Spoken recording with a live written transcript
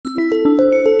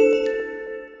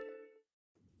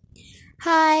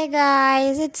Hi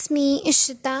guys, it's me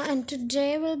Ishita, and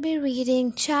today we'll be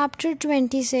reading chapter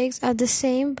 26 of the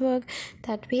same book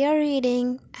that we are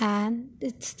reading, and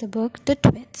it's the book The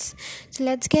Twits. So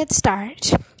let's get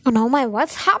started. Oh no,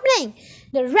 what's happening?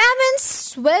 The ravens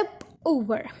swept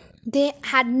over. They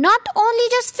had not only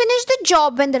just finished the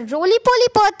job when the roly-poly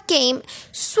bird came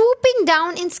swooping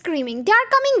down and screaming, "They are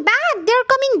coming back! They are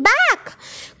coming back!"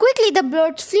 Quickly, the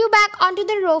birds flew back onto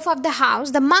the roof of the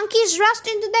house. The monkeys rushed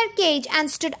into their cage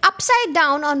and stood upside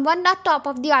down on one on top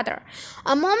of the other.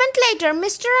 A moment later,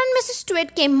 Mr. and Mrs.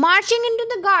 Twit came marching into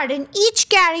the garden, each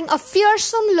carrying a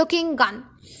fearsome-looking gun.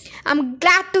 "I'm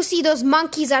glad to see those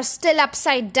monkeys are still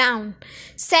upside down,"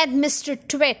 said Mr.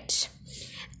 Twit.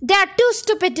 "They are too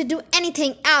stupid to do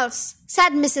anything else,"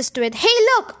 said Mrs. Twit. "Hey,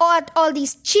 look at all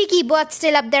these cheeky birds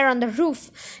still up there on the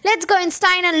roof. Let's go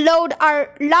inside and load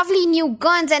our lovely new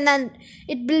guns, and then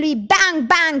it will be bang,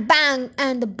 bang, bang,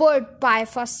 and the bird pie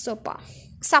for supper."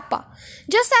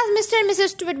 Just as Mr. and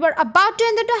Mrs. Twit were about to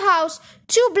enter the house,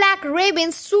 two black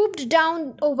ravens swooped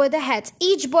down over their heads.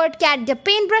 Each bird carried a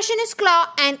paintbrush in his claw,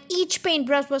 and each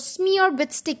paintbrush was smeared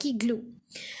with sticky glue.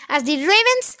 As the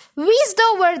ravens whizzed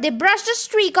over, they brushed a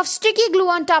streak of sticky glue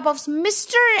on top of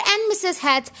Mr. and Mrs.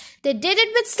 heads. They did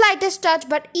it with slightest touch,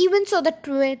 but even so the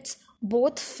Twits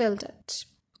both felt it.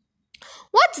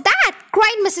 "What's that?"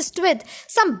 cried Mrs. Twit.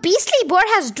 "Some beastly bird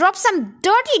has dropped some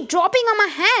dirty dropping on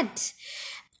my head."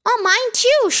 "Oh, mine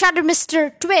too," shuddered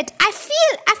Mr. Twit. I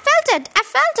felt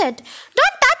it.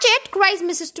 "Don't touch it," cries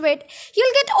Mrs. Twit.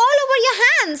 "You'll get all over your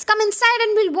hands. Come inside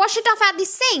and we'll wash it off at the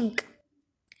sink."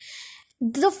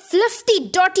 "The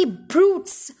filthy, dirty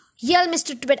brutes," yelled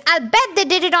Mr. Twit. "I'll bet they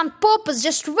did it on purpose.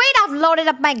 Just wait, I've loaded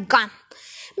up my gun."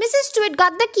 Mrs. Twit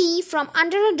got the key from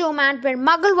under a doormat where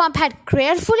Mugglewump had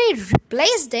carefully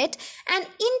replaced it, and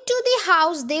into the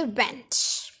house they went.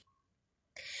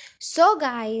 So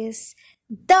guys,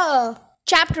 the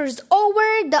chapter is over.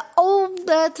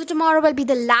 Tomorrow will be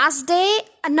the last day.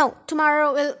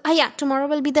 Tomorrow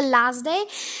will be the last day.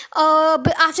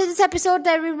 But after this episode,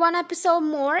 there will be one episode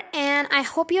more, and I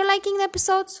hope you're liking the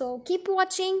episode. So keep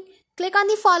watching. Click on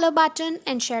the follow button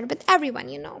and share it with everyone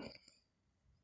you know.